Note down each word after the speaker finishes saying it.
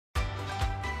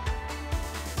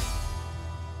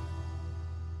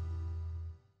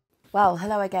Well,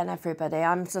 hello again, everybody.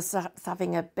 I'm just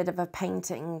having a bit of a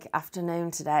painting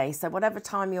afternoon today. So whatever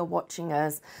time you're watching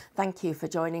us, thank you for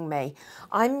joining me.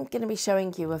 I'm going to be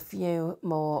showing you a few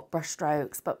more brush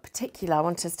strokes, but particularly I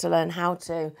want us to learn how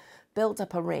to build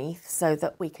up a wreath so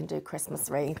that we can do Christmas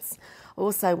wreaths. I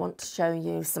also want to show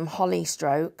you some holly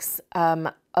strokes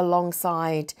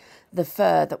alongside the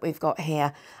fir that we've got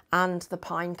here and the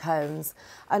pine cones.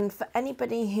 And for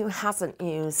anybody who hasn't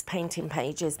used painting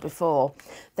pages before,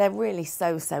 they're really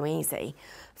so easy.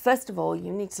 First of all,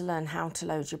 you need to learn how to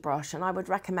load your brush, and I would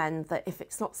recommend that if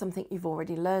it's not something you've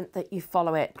already learnt, that you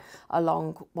follow it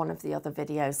along one of the other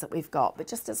videos that we've got. But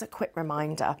just as a quick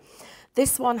reminder,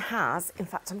 this one has, in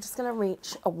fact, I'm just going to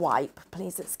reach a wipe.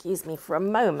 Please excuse me for a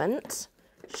moment.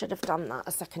 Should have done that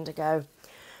a second ago.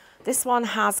 This one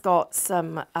has got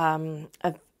some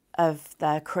of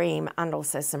the cream and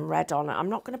also some red on it. I'm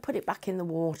not going to put it back in the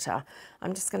water.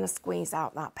 I'm just going to squeeze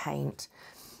out that paint.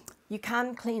 You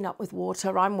can clean up with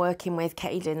water. I'm working with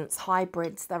Cadence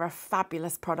Hybrids. They're a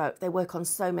fabulous product. They work on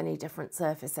so many different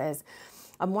surfaces.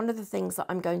 And one of the things that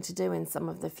I'm going to do in some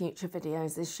of the future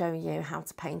videos is show you how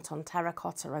to paint on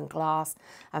terracotta and glass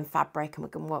and fabric, and we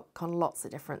can work on lots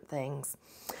of different things.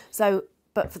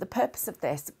 But for the purpose of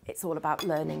this, it's all about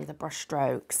learning the brush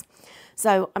strokes.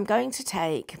 So I'm going to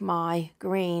take my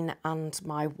green and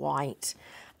my white,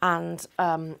 and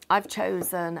I've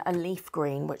chosen a leaf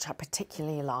green, which I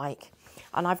particularly like,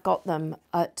 and I've got them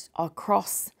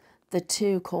across the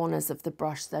two corners of the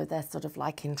brush, so they're sort of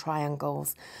like in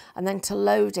triangles. And then to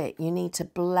load it, you need to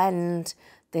blend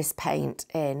this paint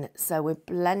in. So we're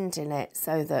blending it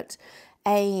so that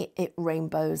it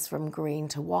rainbows from green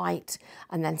to white,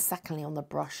 and then secondly on the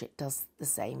brush it does the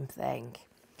same thing.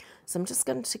 So I'm just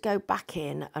going to go back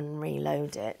in and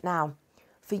reload it. Now,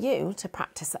 for you to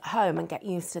practice at home and get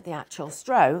used to the actual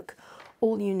stroke,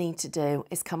 all you need to do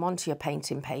is come onto your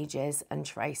painting pages and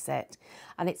trace it.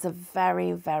 And it's a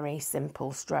very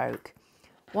simple stroke.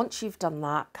 Once you've done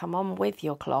that, come on with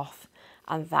your cloth,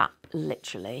 and that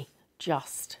literally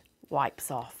just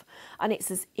wipes off. And it's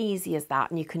as easy as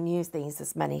that, and you can use these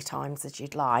as many times as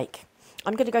you'd like.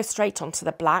 I'm going to go straight onto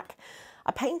the black.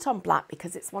 I paint on black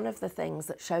because it's one of the things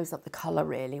that shows up the colour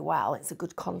really well. It's a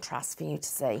good contrast for you to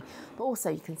see, but also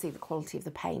you can see the quality of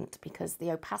the paint because the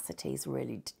opacity is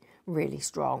really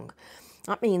strong.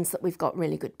 That means that we've got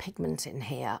really good pigment in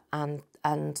here, and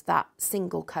that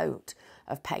single coat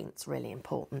of paint's really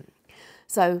important.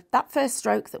 So that first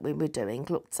stroke that we were doing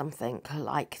looked something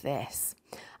like this.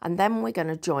 And then we're going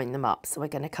to join them up. So we're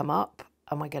going to come up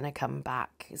and we're going to come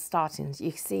back. It's starting,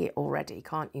 you see it already,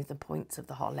 can't you, the points of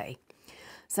the holly.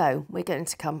 So we're going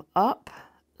to come up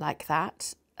like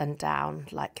that and down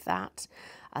like that.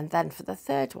 And then for the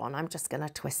third one, I'm just going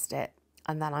to twist it.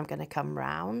 And then I'm going to come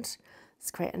round.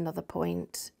 Let's create another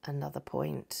point,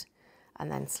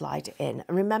 and then slide it in.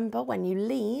 And remember, when you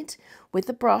lead with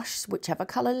the brush, whichever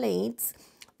colour leads,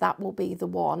 that will be the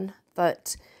one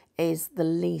that is the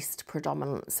least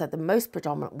predominant. So the most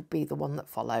predominant will be the one that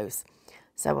follows.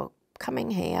 So we're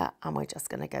coming here and we're just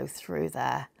going to go through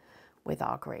there with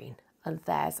our green. And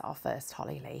there's our first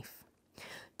holly leaf.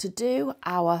 To do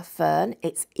our fern,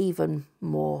 it's even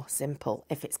more simple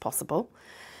if it's possible.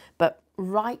 But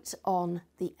right on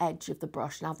the edge of the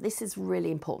brush. Now this is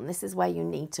really important. This is where you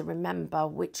need to remember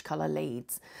which colour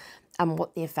leads and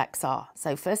what the effects are.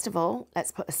 So first of all,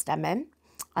 let's put a stem in,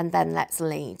 and then let's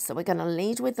lead. So we're going to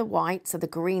lead with the white. So the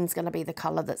green's going to be the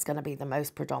colour that's going to be the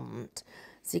most predominant.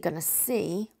 So you're going to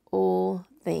see all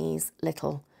these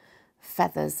little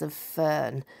feathers of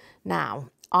fern. Now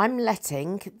I'm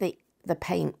letting the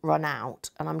paint run out,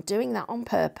 and I'm doing that on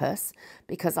purpose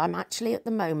because I'm actually at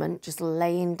the moment just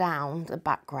laying down the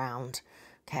background.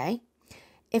 Okay,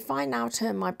 if I now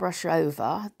turn my brush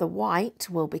over, the white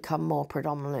will become more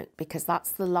predominant because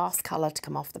that's the last colour to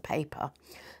come off the paper.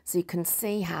 So you can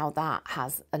see how that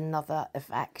has another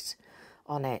effect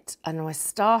on it, and we're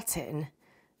starting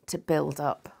to build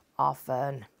up our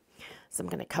fern. So I'm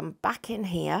going to come back in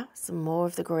here, some more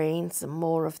of the green, some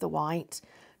more of the white.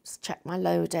 Just check my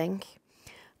loading.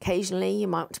 Occasionally you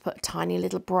might want to put a tiny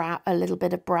little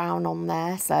bit of brown on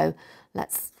there. So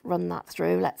let's run that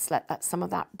through. Let's let some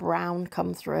of that brown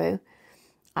come through.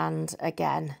 And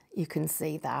again, you can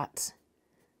see that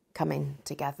coming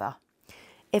together.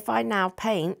 If I now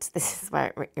paint, this is where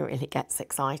it really gets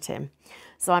exciting.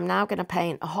 So I'm now going to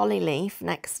paint a holly leaf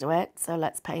next to it. So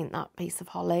let's paint that piece of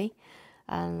holly,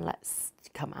 and let's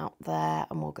come out there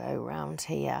and we'll go around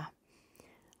here.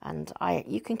 And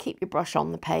you can keep your brush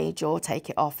on the page or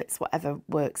take it off. It's whatever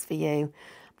works for you.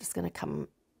 I'm just going to come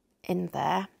in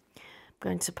there. I'm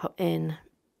going to put in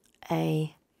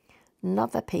a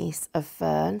another piece of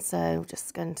fern. So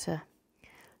just going to,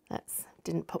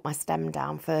 didn't put my stem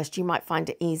down first. You might find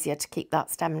it easier to keep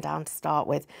that stem down to start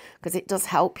with, because it does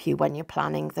help you when you're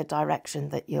planning the direction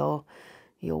that you're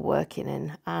working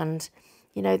in. And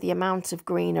you know, the amount of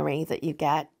greenery that you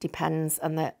get depends,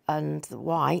 and the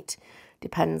white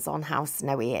depends on how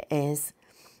snowy it is.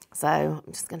 So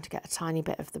I'm just going to get a tiny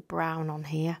bit of the brown on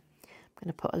here. I'm going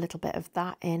to put a little bit of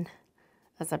that in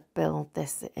as I build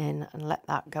this in and let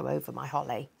that go over my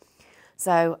holly.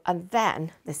 So, and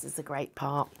then this is the great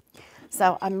part.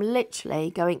 So I'm literally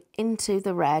going into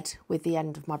the red with the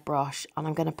end of my brush, and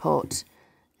I'm going to put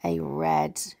a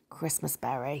red Christmas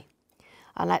berry.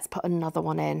 And let's put another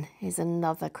one in. Here's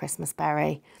another Christmas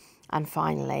berry. And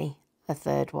finally, a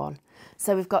third one.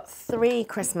 So we've got 3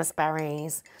 Christmas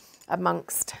berries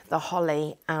amongst the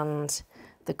holly and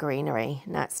the greenery.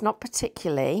 Now, it's not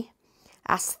particularly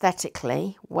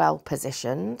aesthetically well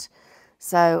positioned.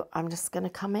 So I'm just going to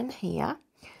come in here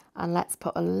and let's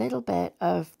put a little bit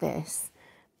of this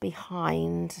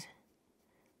behind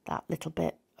that little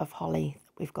bit of holly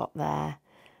that we've got there.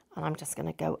 And I'm just going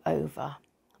to go over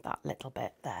that little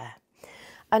bit there.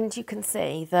 And you can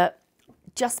see that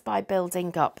just by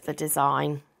building up the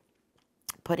design,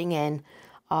 putting in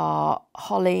our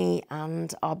holly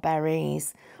and our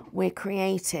berries, we're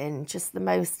creating just the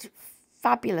most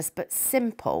fabulous but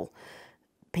simple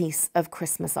piece of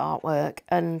Christmas artwork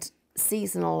and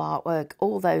seasonal artwork.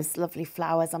 All those lovely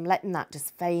flowers, I'm letting that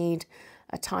just fade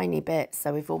a tiny bit,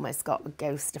 so we've almost got a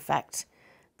ghost effect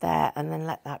there, and then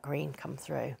let that green come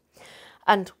through.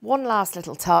 And one last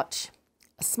little touch,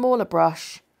 a smaller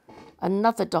brush,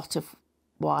 another dot of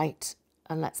white,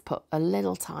 and let's put a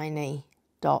little tiny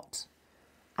dot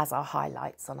as our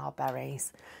highlights on our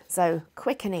berries. So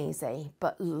quick and easy,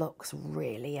 but looks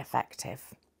really effective.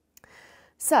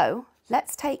 So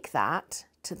let's take that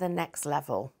to the next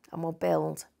level and we'll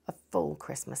build a full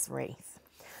Christmas wreath.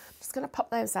 I'm just going to pop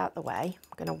those out the way.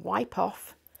 I'm going to wipe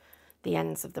off the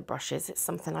ends of the brushes. It's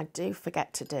something I do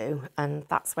forget to do, and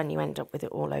that's when you end up with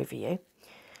it all over you.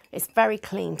 It's very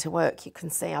clean to work. You can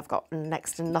see I've got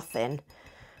next to nothing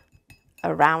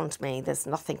around me. There's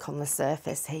nothing on the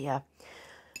surface here.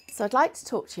 So I'd like to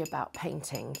talk to you about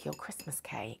painting your Christmas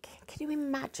cake. Can you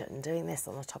imagine doing this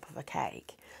on the top of a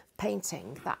cake?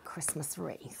 Painting that Christmas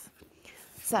wreath.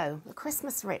 So the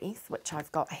Christmas wreath, which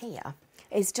I've got here,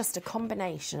 is just a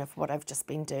combination of what I've just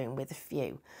been doing with a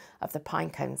few of the pine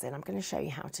cones in. I'm going to show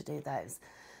you how to do those.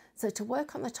 So to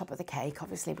work on the top of the cake,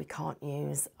 obviously we can't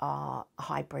use our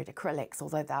hybrid acrylics,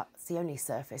 although that's the only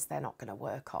surface they're not going to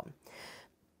work on.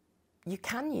 You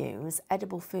can use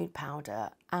edible food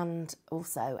powder and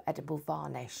also edible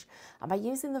varnish. And by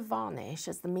using the varnish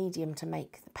as the medium to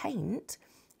make the paint,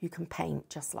 you can paint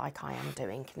just like I am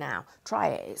doing now. Try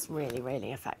it, it's really,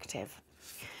 really effective.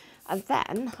 And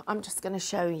then I'm just going to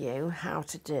show you how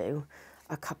to do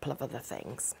a couple of other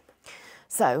things.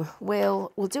 So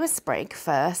we'll do a sprig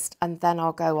first, and then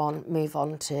I'll move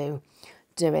on to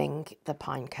doing the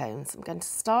pine cones. I'm going to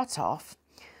start off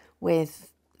with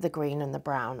the green and the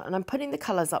brown, and I'm putting the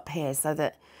colours up here so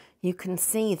that you can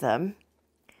see them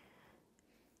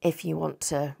if you want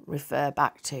to refer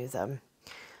back to them.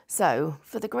 So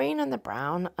for the green and the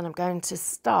brown, and I'm going to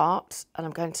start and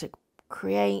I'm going to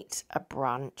create a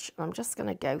branch. I'm just going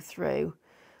to go through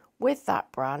with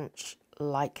that branch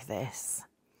like this.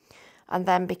 And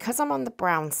then because I'm on the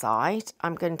brown side,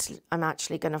 I'm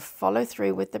actually going to follow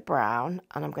through with the brown,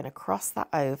 and I'm going to cross that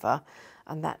over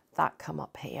and let that come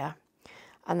up here.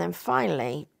 And then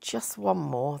finally, just one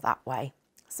more that way.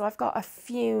 So I've got a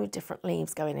few different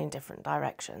leaves going in different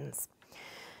directions.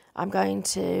 I'm going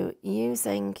to,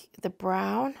 using the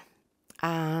brown,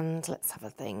 and let's have a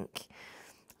think.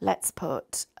 Let's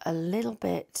put a little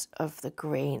bit of the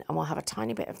green, and we'll have a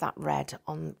tiny bit of that red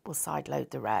on, we'll side load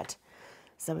the red.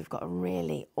 So we've got a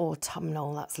really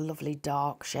autumnal, that's lovely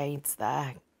dark shades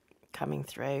there coming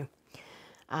through.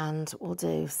 And we'll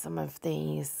do some of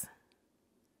these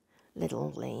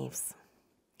little leaves.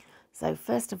 So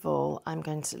first of all, I'm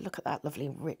going to look at that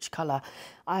lovely rich colour.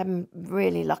 I'm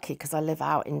really lucky because I live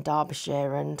out in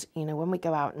Derbyshire, and you know, when we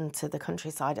go out into the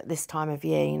countryside at this time of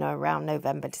year, you know, around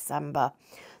November, December,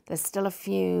 there's still a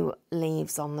few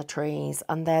leaves on the trees,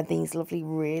 and they're these lovely,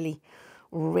 really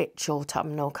rich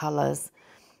autumnal colours.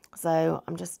 So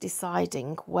I'm just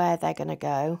deciding where they're going to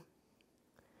go.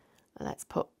 And let's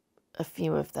put a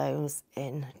few of those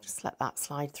in, just let that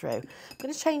slide through. I'm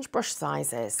going to change brush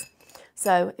sizes.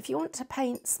 So if you want to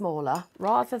paint smaller,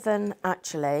 rather than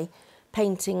actually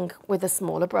painting with a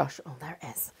smaller brush, oh, there it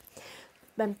is.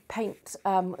 Then paint,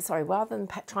 rather than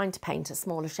trying to paint a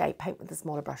smaller shape, paint with a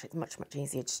smaller brush. It's much, much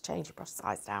easier. Just change your brush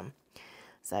size down.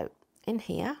 So in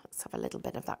here, let's have a little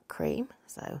bit of that cream.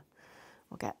 So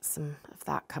we'll get some of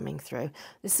that coming through.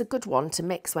 This is a good one to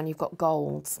mix when you've got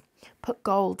golds. Put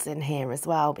golds in here as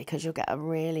well, because you'll get a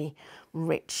really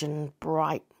rich and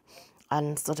bright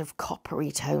and sort of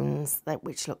coppery tones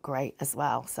which look great as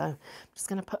well. So I'm just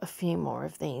going to put a few more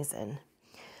of these in.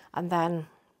 And then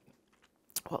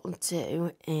what we'll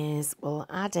do is we'll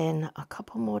add in a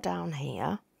couple more down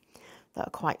here that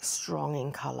are quite strong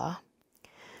in colour.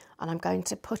 And I'm going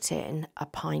to put in a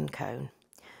pine cone.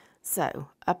 So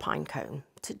a pine cone.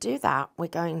 To do that, we're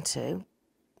going to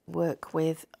work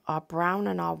with our brown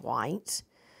and our white.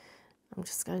 I'm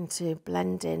just going to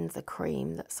blend in the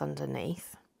cream that's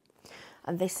underneath.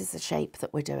 And this is the shape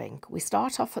that we're doing. We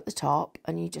start off at the top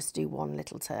and you just do one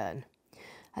little turn.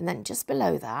 And then just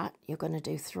below that, you're going to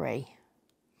do 3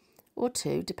 or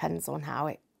 2, depends on how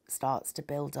it starts to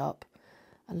build up.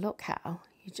 And look how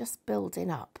you're just building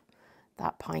up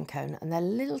that pine cone. And they're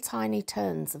little tiny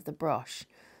turns of the brush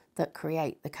that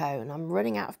create the cone. I'm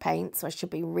running out of paint, so I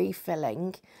should be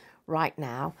refilling right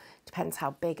now. Depends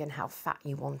how big and how fat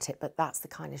you want it, but that's the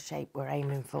kind of shape we're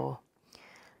aiming for.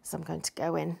 So I'm going to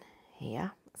go in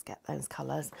here, let's get those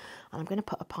colours, and I'm going to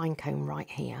put a pine cone right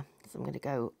here. So I'm going to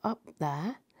go up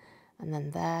there, and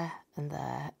then there, and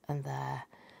there, and there,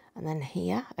 and then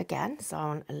here again. So I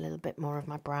want a little bit more of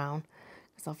my brown,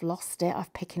 because I've lost it. I'm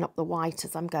picking up the white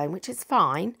as I'm going, which is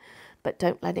fine, but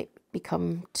don't let it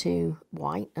become too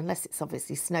white, unless it's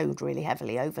obviously snowed really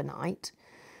heavily overnight.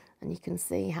 And you can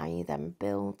see how you then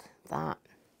build that,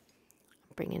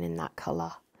 bringing in that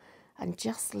colour. And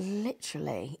just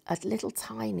literally a little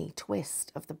tiny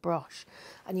twist of the brush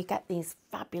and you get these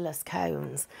fabulous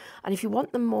cones. And if you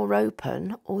want them more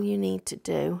open, all you need to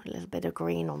do, a little bit of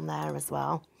green on there as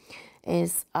well,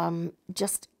 is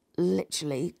just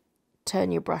literally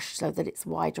turn your brush so that it's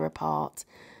wider apart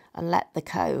and let the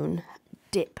cone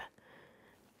dip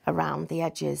around the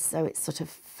edges so it's sort of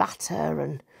fatter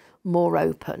and more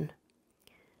open.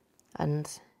 And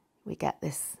we get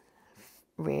this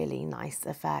really nice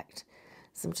effect.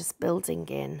 So I'm just building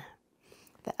in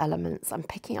the elements. I'm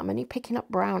only picking up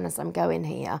brown as I'm going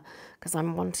here because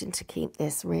I'm wanting to keep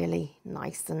this really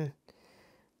nice and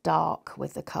dark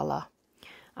with the colour.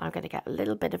 I'm going to get a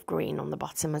little bit of green on the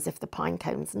bottom as if the pine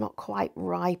cone's not quite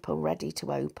ripe or ready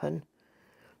to open.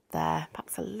 There,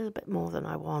 perhaps a little bit more than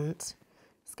I want.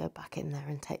 Just go back in there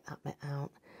and take that bit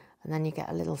out. And then you get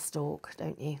a little stalk,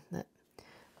 don't you, that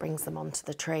brings them onto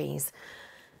the trees.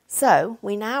 So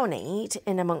we now need,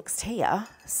 in amongst here,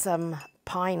 some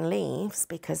pine leaves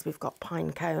because we've got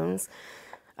pine cones.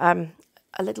 A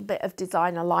little bit of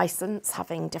designer license,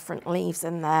 having different leaves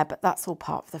in there, but that's all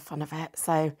part of the fun of it.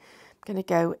 So I'm going to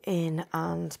go in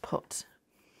and put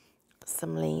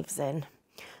some leaves in.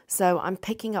 So I'm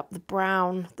picking up the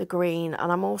brown, the green,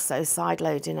 and I'm also side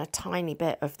loading a tiny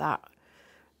bit of that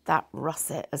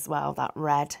russet as well, that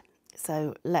red.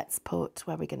 So let's put,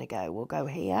 where are we going to go? We'll go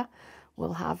here.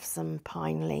 We'll have some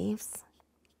pine leaves,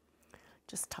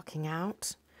 just tucking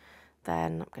out.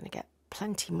 Then I'm going to get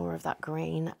plenty more of that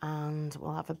green and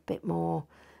we'll have a bit more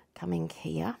coming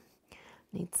here.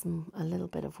 Need a little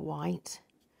bit of white.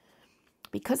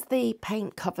 Because the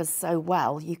paint covers so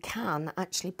well, you can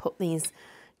actually put these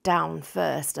down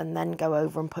first and then go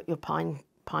over and put your pine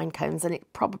cones, and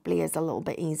it probably is a little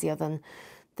bit easier than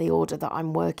the order that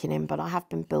I'm working in, but I have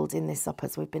been building this up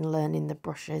as we've been learning the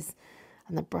brushes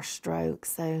and the brush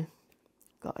strokes. So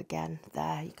got again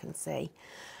there, you can see.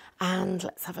 And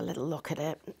let's have a little look at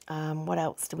it. What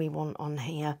else do we want on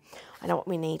here? I know what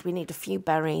we need. We need a few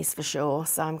berries for sure,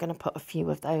 so I'm going to put a few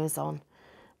of those on.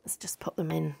 Let's just put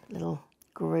them in little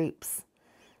groups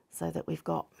so that we've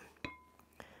got,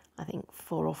 I think,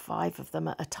 4 or 5 of them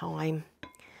at a time.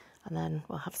 And then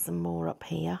we'll have some more up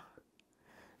here.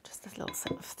 Just a little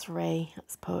set of 3.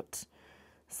 Let's put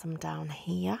some down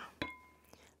here.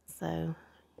 So,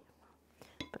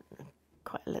 but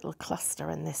quite a little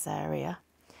cluster in this area.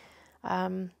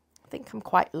 I think I'm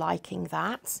quite liking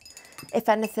that. If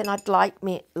anything, I'd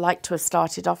like to have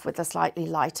started off with a slightly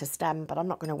lighter stem, but I'm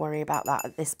not going to worry about that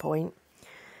at this point.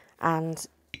 And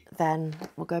then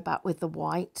we'll go back with the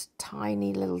white,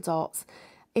 tiny little dots.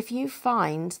 If you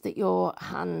find that your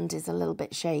hand is a little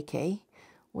bit shaky,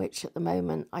 which at the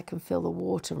moment I can feel the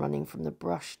water running from the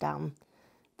brush down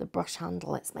the brush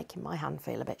handle, it's making my hand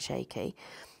feel a bit shaky.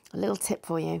 A little tip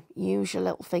for you, use your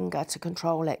little finger to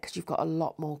control it because you've got a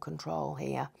lot more control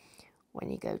here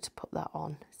when you go to put that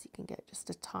on. So you can get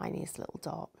just a tiniest little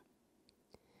dot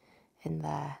in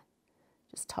there.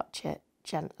 Just touch it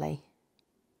gently.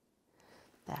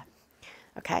 There.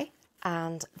 Okay,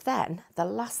 and then the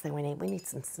last thing we need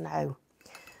some snow.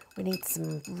 We need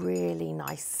some really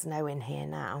nice snow in here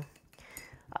now.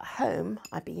 At home,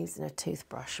 I'd be using a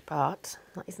toothbrush, but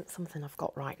that isn't something I've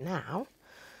got right now.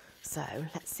 So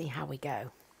let's see how we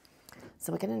go.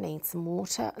 So we're going to need some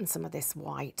water and some of this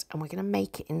white, and we're going to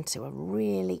make it into a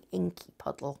really inky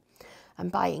puddle.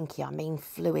 And by inky, I mean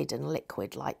fluid and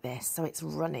liquid like this. So it's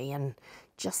runny and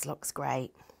just looks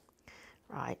great.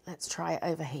 Right, let's try it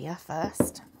over here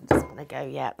first. I'm just going to go,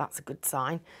 yeah, that's a good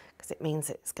sign, because it means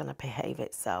it's going to behave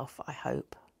itself, I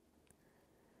hope.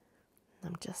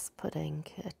 I'm just putting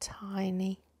a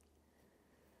tiny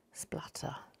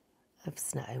splatter of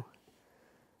snow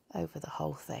over the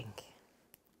whole thing.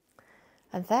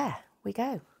 And there we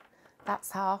go.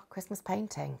 That's our Christmas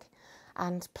painting.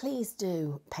 And please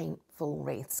do paint full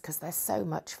wreaths, because they're so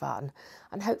much fun.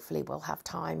 And hopefully we'll have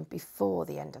time before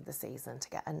the end of the season to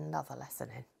get another lesson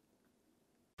in.